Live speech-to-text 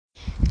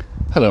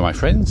Hello my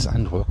friends,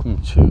 and welcome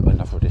to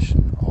another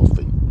edition of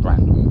the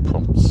Random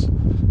Prompts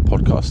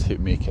podcast here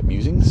at Meerkat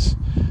Musings,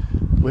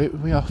 where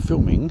we are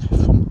filming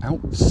from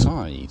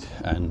outside,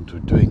 and we're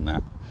doing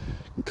that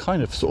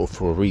sort of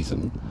for a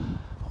reason,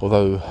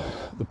 although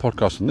the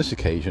podcast on this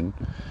occasion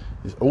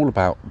is all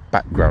about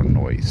background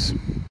noise.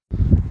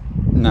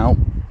 Now,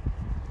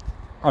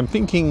 I'm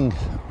thinking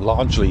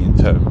largely in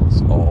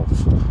terms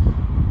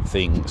of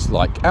things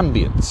like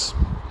ambience.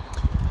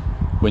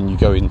 When you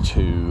go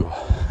into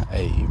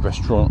a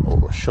restaurant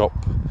or a shop,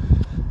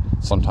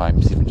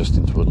 sometimes even just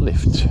into a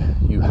lift,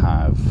 you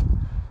have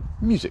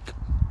music,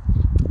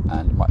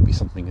 and it might be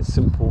something as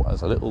simple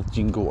as a little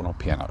jingle on a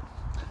piano,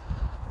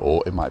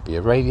 or it might be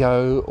a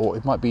radio, or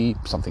it might be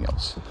something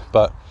else,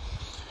 but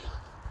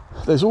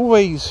there's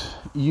always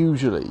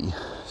usually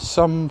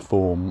some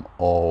form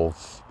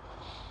of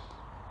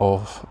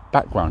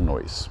background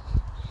noise,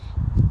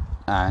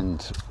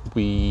 and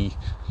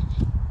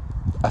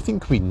I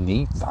think we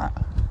need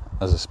that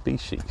as a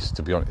species,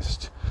 to be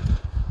honest.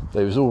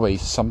 There is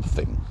always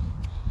something,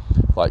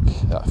 like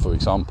for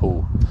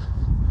example,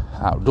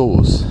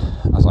 outdoors,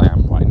 as I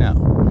am right now.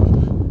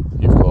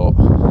 You've got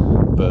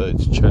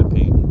birds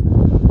chirping,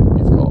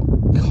 you've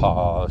got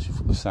cars, you've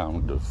got the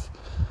sound of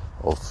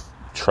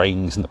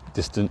trains in the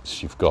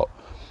distance, you've got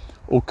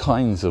all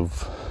kinds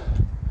of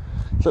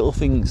little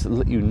things that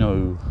let you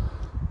know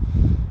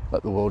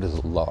that the world is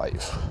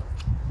alive,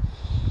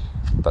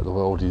 that the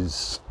world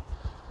is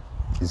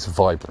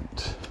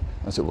vibrant,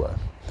 as it were.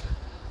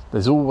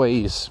 There's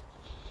always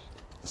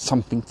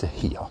something to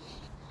hear,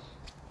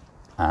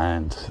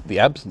 and the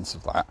absence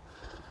of that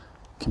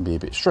can be a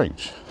bit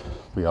strange.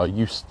 We are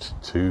used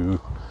to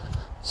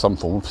some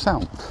form of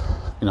sound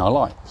in our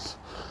lives.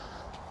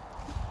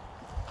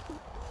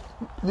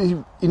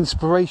 The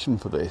inspiration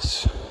for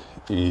this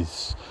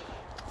is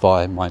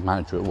via my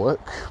manager at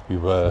work. We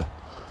were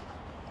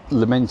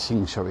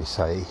lamenting, shall we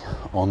say,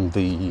 on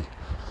the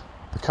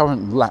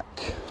current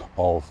lack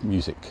of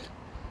music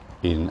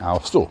in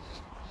our store.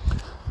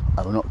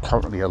 We're not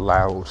currently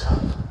allowed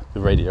the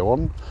radio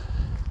on,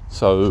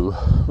 so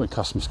when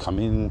customers come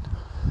in,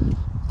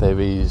 there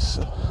is,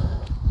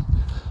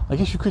 I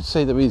guess you could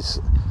say, there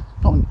is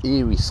not an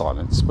eerie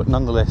silence, but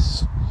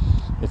nonetheless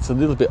it's a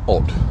little bit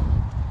odd,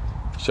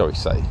 shall we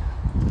say,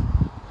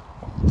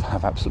 to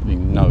have absolutely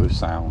no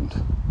sound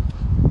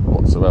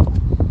whatsoever.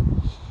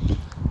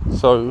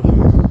 So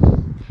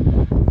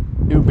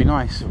it would be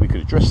nice if we could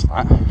address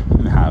that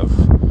and have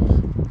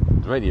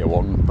the radio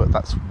on, but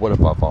that's well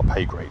above our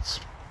pay grades.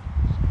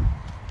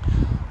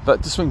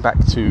 But to swing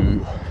back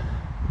to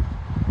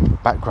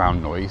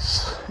background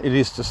noise, it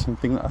is just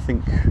something that I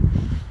think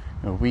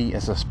we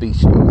as a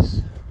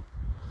species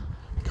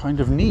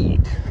kind of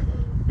need.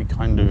 We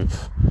kind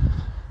of,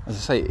 as I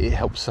say, it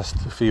helps us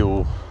to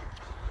feel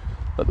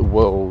that the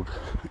world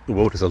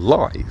is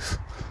alive,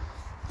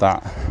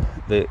 that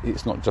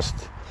it's not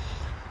just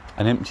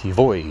an empty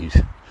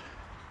void.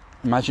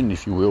 Imagine,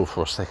 if you will,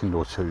 for a second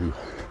or two,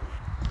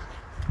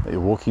 that you're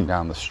walking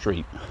down the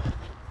street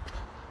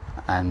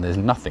and there's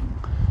nothing.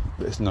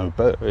 There's no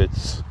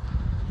birds,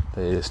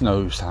 there's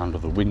no sound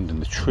of the wind in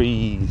the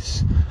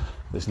trees,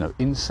 there's no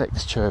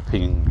insects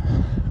chirping.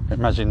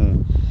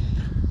 Imagine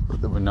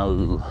that there were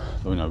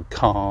no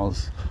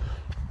cars,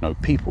 no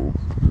people,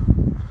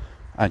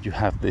 and you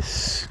have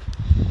this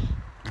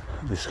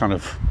kind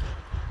of,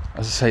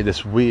 as I say,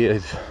 this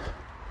weird,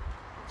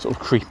 sort of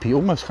creepy,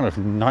 almost kind of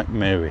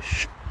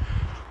nightmarish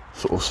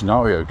sort of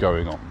scenario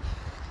going on.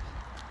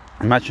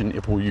 Imagine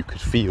if all you could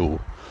feel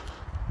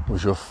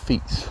was your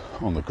feet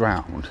on the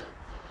ground,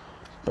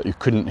 but you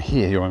couldn't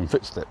hear your own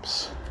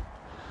footsteps.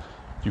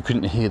 You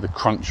couldn't hear the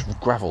crunch of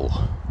gravel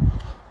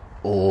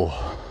or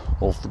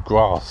of the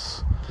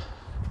grass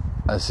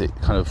as it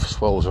kind of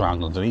swirls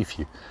around underneath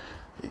you.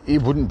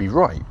 It wouldn't be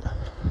right.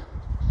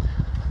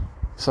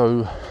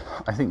 So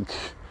I think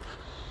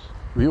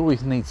we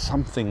always need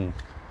something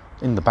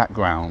in the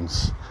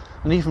backgrounds,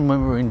 and even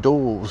when we're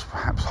indoors,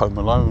 perhaps home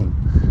alone,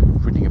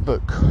 reading a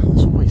book,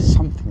 there's always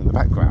something in the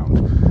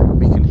background.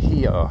 We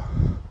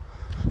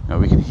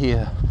can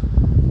hear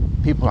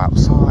people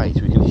outside,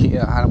 we can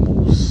hear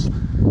animals,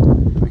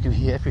 we can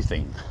hear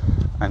everything,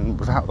 and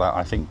without that,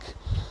 I think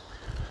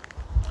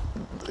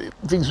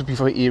things would be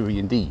very eerie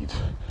indeed.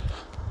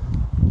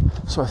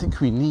 So I think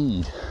we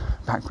need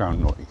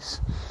background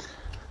noise,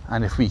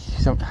 and if we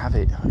don't have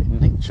it in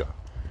nature,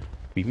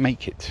 we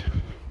make it.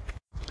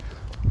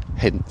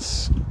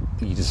 Hence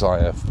the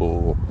desire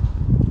for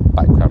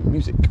background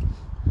music,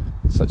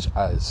 such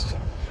as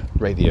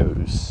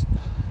radios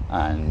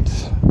and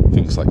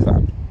things like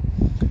that,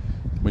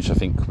 which I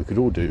think we could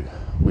all do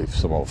with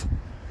some of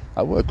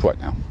at work right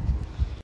now.